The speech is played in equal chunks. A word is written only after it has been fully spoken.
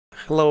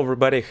Hello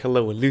everybody,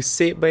 hello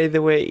Lucy, by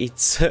the way.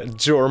 It's a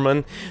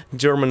German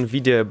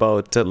video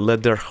about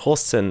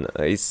LEDERHOSEN.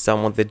 Is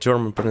some of the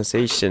German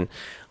pronunciation.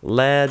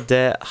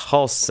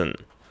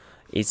 LEDERHOSEN.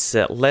 It's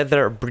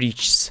leather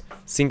breeches,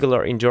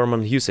 singular in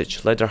German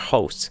usage.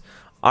 Lederhose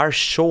are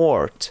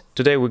short.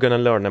 Today we're gonna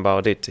learn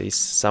about it. Is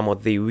some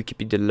of the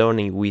Wikipedia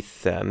learning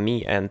with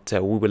me, and we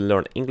will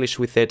learn English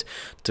with it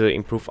to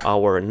improve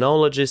our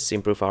knowledges,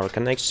 improve our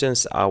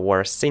connections,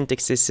 our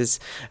syntaxes,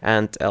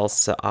 and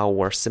also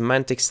our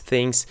semantics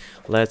things.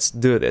 Let's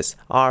do this.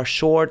 Are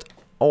short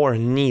or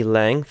knee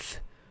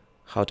length?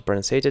 How to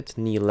pronounce it?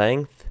 Knee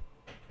length.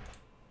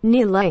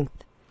 Knee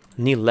length.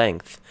 Knee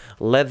length.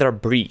 Leather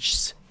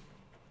breeches.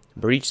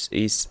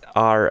 Breeches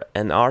are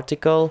an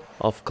article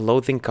of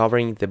clothing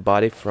covering the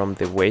body from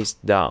the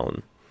waist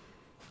down.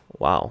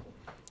 Wow.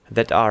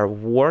 That are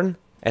worn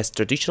as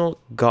traditional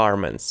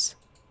garments.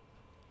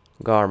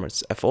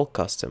 Garments, a folk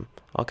custom.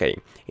 Okay,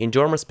 in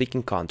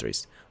German-speaking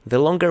countries. The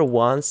longer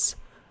ones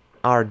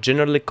are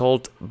generally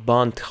called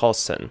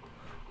Bandhosen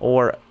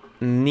or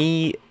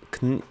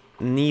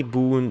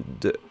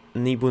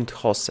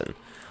Kniebundhosen.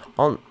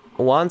 On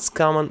once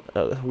common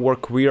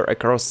workwear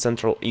across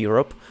Central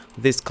Europe,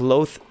 this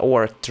cloth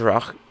or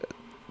Tracht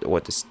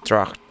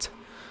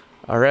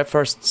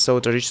refers to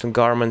traditional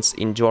garments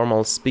in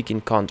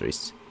German-speaking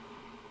countries.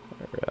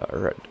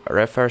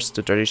 Refers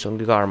to traditional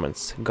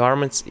garments.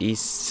 Garments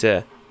is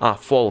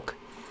folk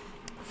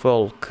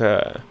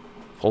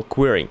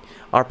wearing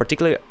are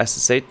particularly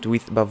associated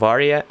with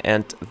Bavaria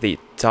and the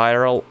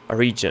Tyrol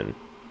region.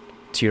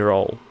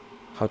 Tyrol,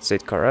 how to say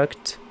it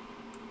correct?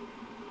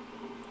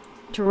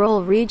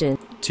 Tyrol region.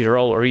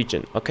 Tyrol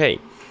region. Okay.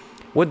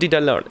 What did I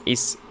learn?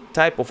 Is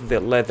type of the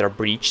leather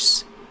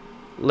breeches.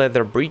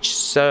 Leather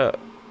breeches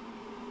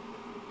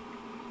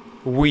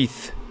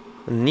with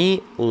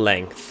knee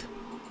length.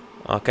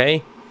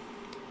 Okay.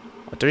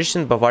 A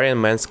traditional Bavarian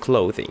men's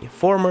clothing.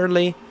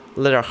 Formerly,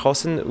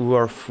 lederhosen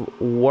were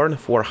worn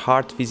for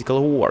hard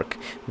physical work.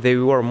 They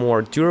were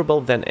more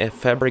durable than a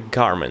fabric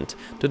garment.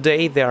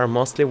 Today, they are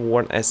mostly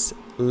worn as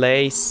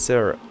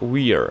leisure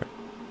wear.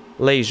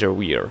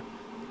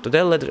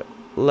 Today,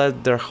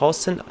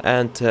 lederhosen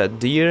and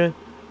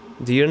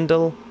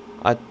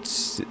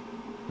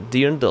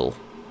dirndl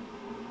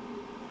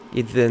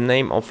is the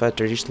name of a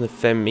traditional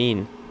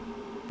feminine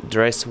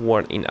dress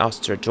worn in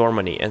Austria,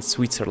 Germany, and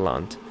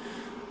Switzerland.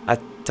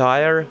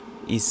 Attire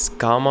is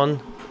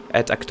common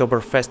at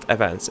Oktoberfest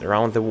events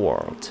around the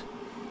world.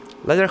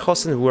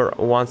 Lederhosen were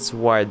once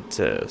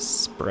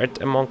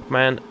widespread among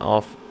men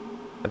of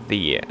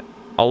the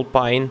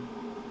Alpine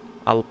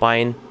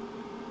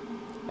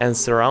and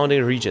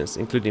surrounding regions,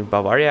 including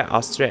Bavaria,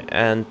 Austria,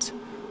 and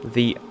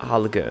the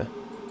Allgäu,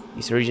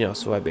 is region of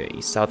Swabia,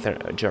 is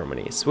southern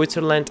Germany,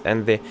 Switzerland,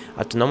 and the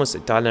autonomous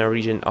Italian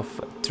region of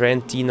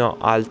Trentino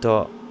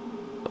Alto,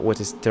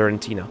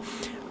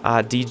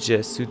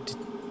 Adige,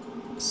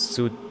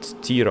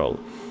 Südtirol,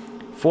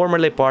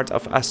 formerly part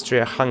of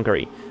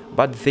Austria-Hungary,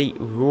 but they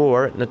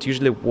were not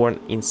usually worn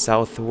in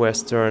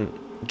southwestern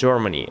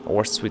Germany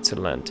or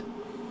Switzerland.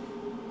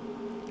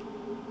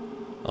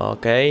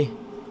 Okay.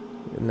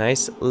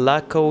 Nice. La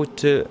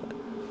culture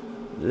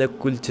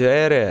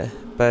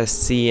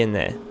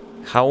parisienne,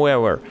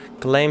 however,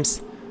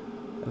 claims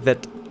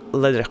that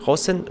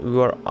lederhosen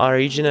were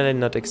originally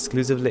not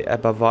exclusively a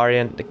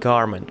Bavarian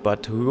garment,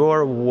 but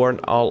were worn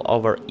all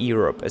over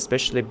Europe,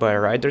 especially by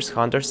riders,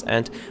 hunters,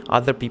 and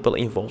other people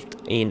involved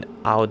in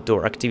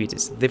outdoor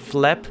activities. The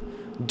flap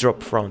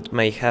drop front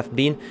may have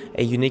been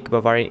a unique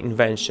Bavarian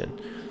invention.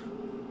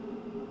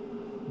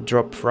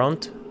 Drop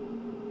front?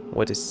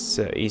 What is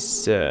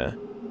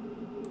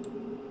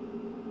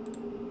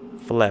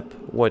flap?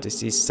 What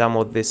is some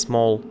of the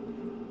small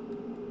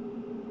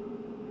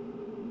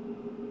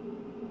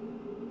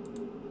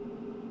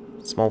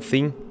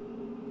thing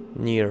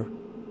near?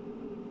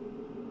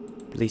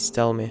 Please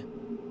tell me.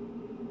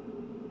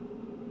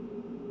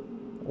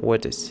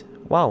 What is?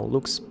 Wow,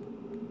 looks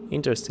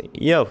interesting.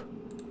 Yo,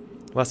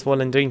 was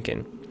wollen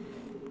trinken.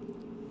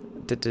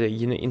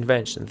 The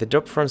invention. The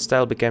drop front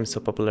style became so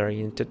popular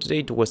in today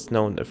it was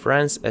known in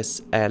France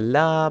as a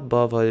la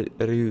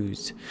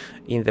Bavareuse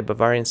in the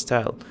Bavarian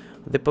style.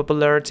 The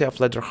popularity of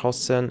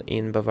lederhosen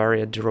in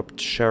Bavaria dropped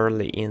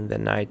surely in the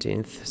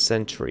 19th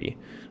century.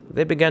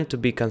 They began to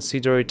be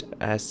considered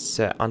as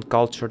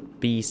uncultured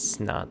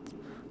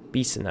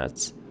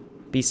peasants,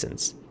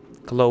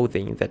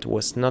 clothing that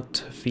was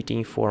not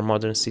fitting for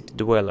modern city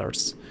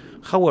dwellers.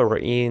 However,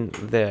 in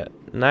the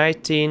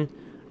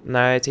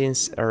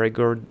 1990s, a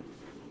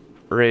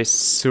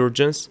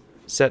resurgence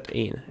set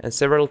in, and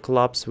several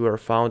clubs were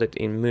founded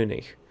in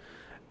Munich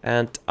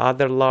and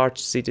other large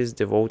cities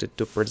devoted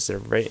to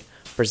preserving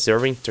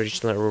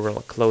traditional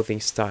rural clothing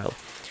style.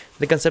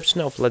 The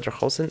conception of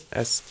lederhosen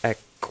as a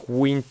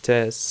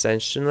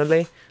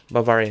quintessentially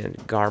Bavarian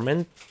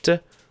garment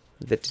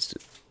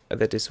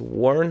that is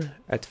worn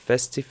at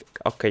festive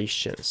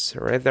occasions,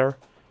 rather,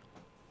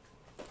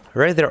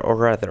 I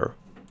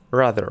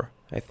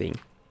think.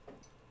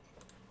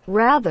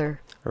 Rather.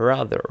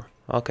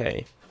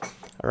 Okay.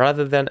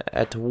 rather than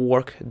at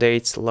work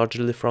dates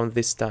largely from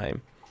this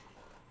time.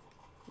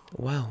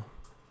 Wow.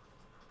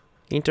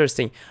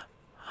 Interesting.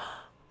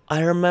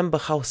 I remember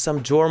how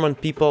some German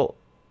people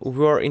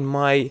were in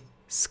my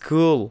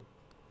school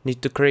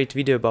need to create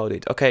video about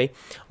it. Okay,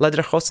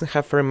 lederhosen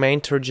have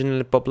remained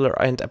regionally popular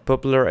and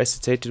popular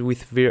associated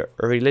with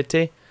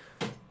virility.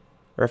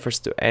 Refers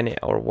to any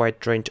or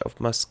wide range of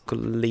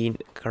masculine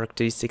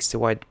characteristics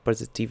wide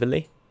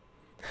positively.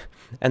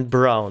 And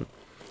brown.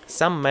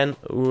 Some men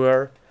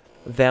wear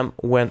them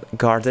when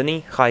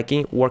gardening,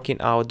 hiking, working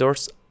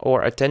outdoors,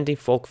 or attending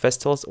folk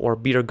festivals or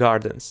beer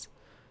gardens.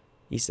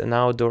 Is an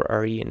outdoor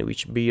area in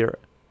which beer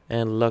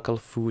and local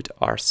food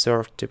are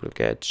served,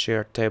 typically at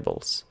shared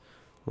tables.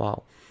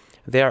 Wow.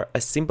 They are a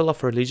symbol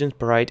of religious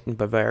pride in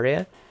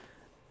Bavaria.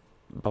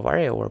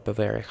 Bavaria or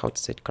Bavaria? How to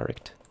say it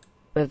correct?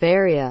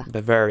 Bavaria.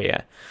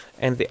 Bavaria.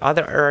 And the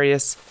other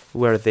areas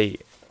where they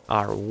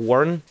are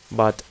worn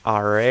but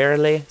are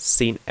rarely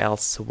seen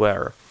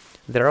elsewhere.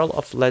 The role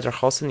of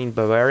lederhosen in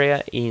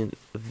Bavaria is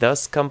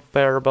thus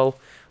comparable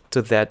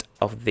to that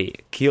of the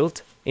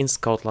kilt in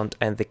Scotland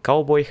and the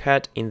cowboy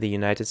hat in the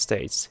United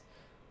States.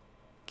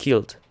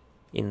 Kilt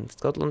in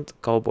Scotland,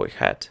 cowboy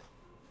hat.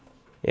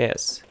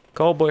 Yes,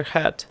 cowboy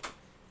hat.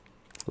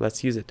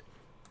 Let's use it.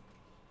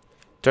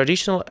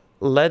 Traditional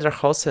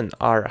lederhosen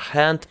are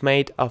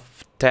handmade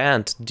of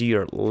tanned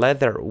deer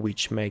leather,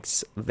 which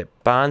makes the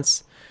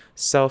pants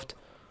soft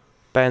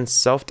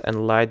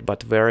and light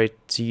but very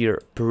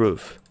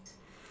tear-proof.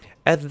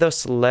 As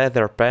those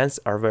leather pants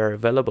are very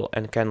valuable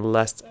and can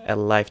last a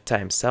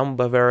lifetime, some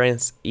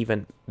Bavarians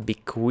even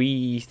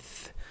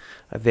bequeath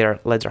their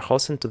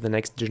lederhosen to the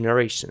next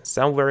generation.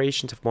 Some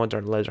variations of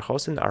modern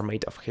lederhosen are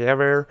made of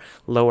heavier,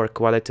 lower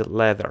quality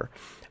leather,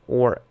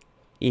 or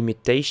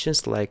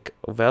imitations like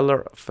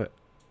velour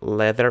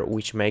leather,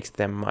 which makes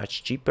them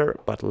much cheaper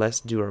but less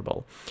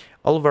durable.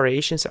 All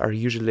variations are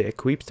usually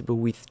equipped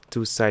with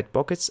two side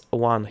pockets,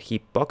 one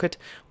hip pocket,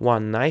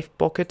 one knife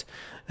pocket,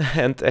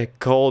 and a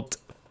coat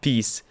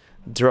piece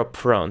drop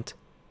front.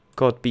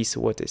 Coat piece,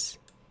 what is?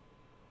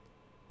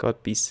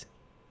 Coat piece.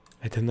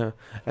 I don't know.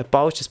 A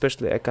pouch,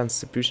 especially a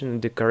contribution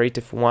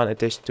decorative one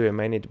attached to a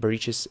maned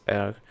breeches,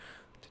 a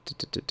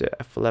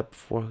flap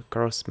for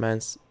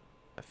crossman's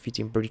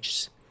fitting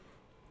breeches.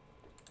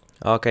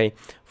 Okay,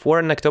 for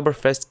an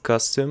Oktoberfest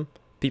costume,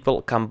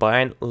 people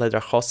combine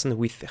lederhosen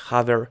with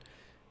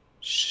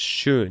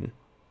Haverschuhen.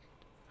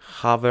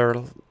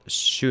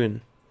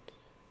 Haverschuhen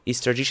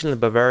is traditional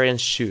Bavarian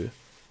shoe.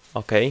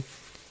 Okay,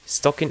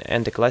 stocking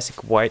and a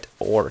classic white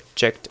or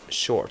checked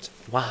short.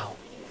 Wow.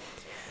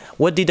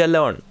 What did I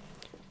learn?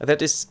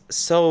 That is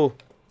so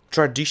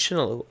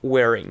traditional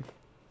wearing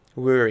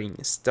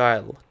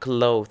style,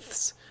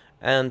 clothes,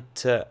 and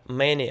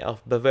many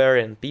of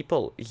Bavarian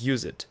people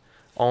use it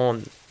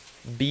on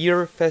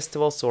beer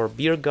festivals or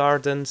beer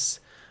gardens,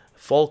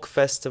 folk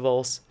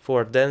festivals,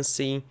 for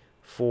dancing,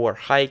 for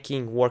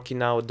hiking,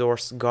 working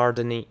outdoors,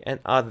 gardening, and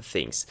other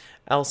things.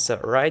 Also,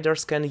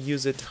 riders can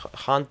use it,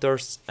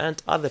 hunters,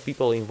 and other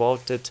people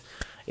involved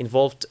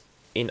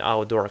in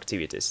outdoor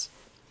activities.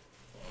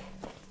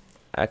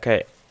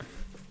 Okay,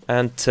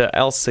 and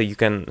also you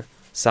can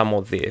some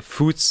of the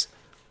foods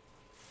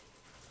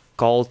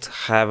called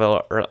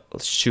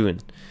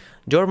Haverschuhen.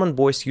 German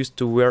boys used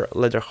to wear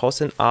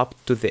lederhosen up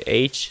to the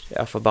age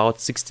of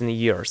about 16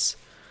 years.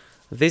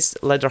 These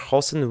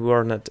lederhosen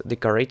were not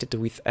decorated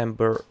with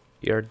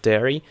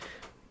embroidery,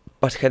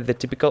 but had the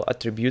typical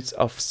attributes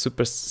of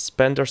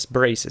suspenders,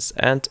 braces,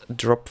 and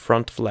drop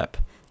front flap.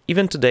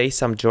 Even today,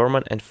 some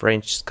German and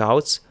French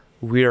scouts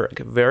wear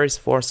various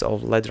forms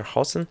of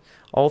lederhosen,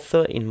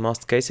 although in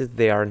most cases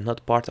they are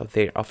not part of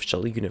their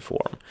official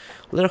uniform.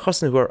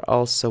 Lederhosen were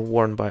also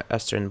worn by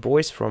Austrian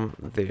boys from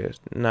the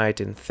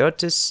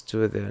 1930s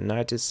to the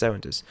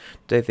 1970s.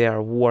 Today they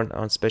are worn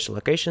on special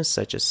occasions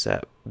such as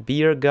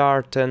beer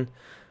garden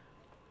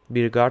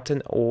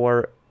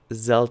or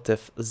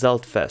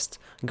Zeltfest.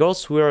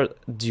 Girls wear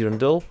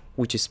dirndl,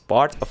 which is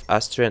part of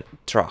Austrian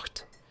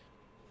Tracht.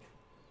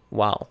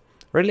 Wow,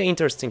 really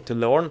interesting to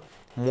learn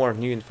more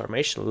new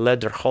information.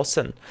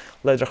 Lederhosen.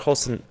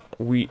 Lederhosen,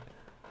 we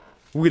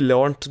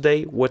learned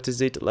today what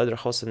is it.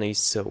 Lederhosen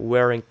is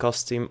wearing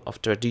costume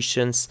of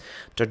traditions,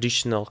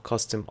 traditional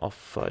costume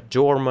of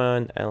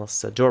German and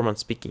German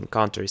speaking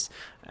countries,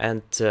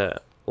 and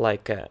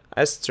like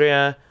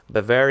Austria,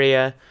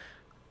 Bavaria,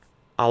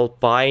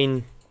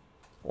 Alpine,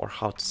 or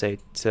how to say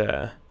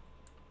it,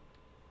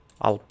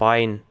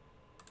 Alpine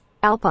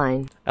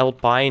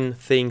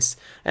things,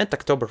 and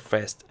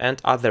Oktoberfest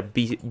and other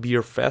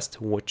beer fest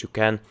what you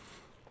can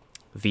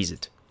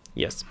visit.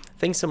 Yes,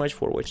 thanks so much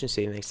for watching.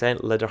 See you next time.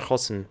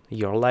 Lederhosen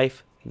your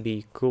life.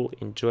 Be cool,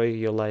 enjoy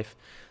your life.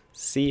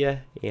 See ya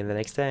in the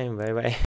next time. Bye bye.